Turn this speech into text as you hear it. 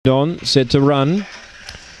On, set to run.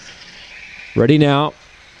 Ready now.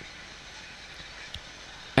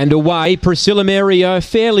 And away, Priscilla Mario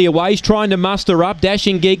fairly away. He's trying to muster up.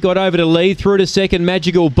 Dashing Geek got over to lead. Through to second,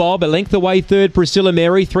 Magical Bob. A length away third, Priscilla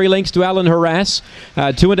Mary. 3 lengths to Alan Harass.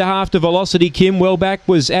 2.5 to Velocity Kim. Well back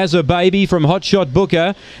was As a Baby from Hotshot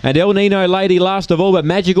Booker. And El Nino Lady last of all. But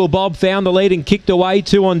Magical Bob found the lead and kicked away.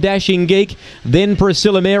 2 on Dashing Geek. Then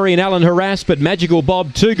Priscilla Mary and Alan Harass. But Magical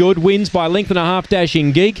Bob, too good. Wins by 1.5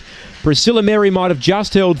 Dashing Geek. Priscilla Mary might have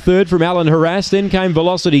just held third from Alan Harass. Then came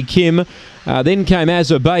Velocity Kim. Then came As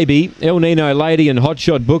a Baby. El Nino Lady and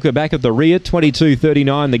Hotshot Booker back at the rear.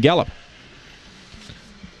 22.39 the gallop.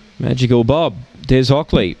 Magical Bob. Des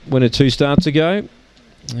Hockley, winner 2 starts ago.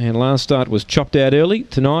 And last start was chopped out early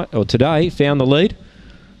today. Found the lead.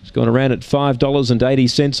 It's gone around at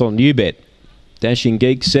 $5.80 on UBet. Dashing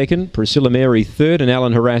Geek second. Priscilla Mary third. And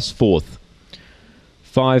Alan Harass fourth.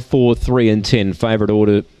 5, 4, 3 and 10. Favourite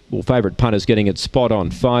order. Well, favourite punters getting it spot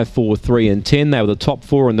on. 5, 4, 3 and 10. They were the top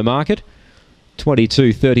 4 in the market.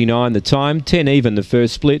 22.39 the time. 10 even the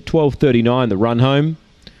first split. 12.39 the run home.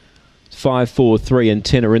 5, 4, 3 and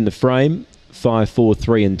 10 are in the frame. 5, 4,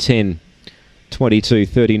 3 and 10.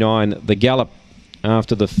 22.39 the gallop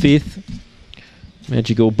after the 5th.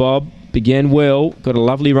 Magical Bob began well. Got a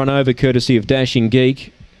lovely run over courtesy of Dashing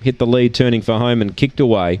Geek. Hit the lead turning for home and kicked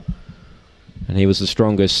away. And he was the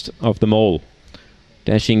strongest of them all.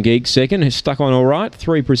 Dashing Geek second, who's stuck on all right.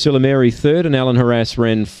 3 Priscilla Mary third and Alan Harass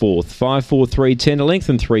ran fourth. 5, 4, 3, 10 a length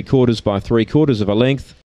and 3/4 by 3/4 of a length.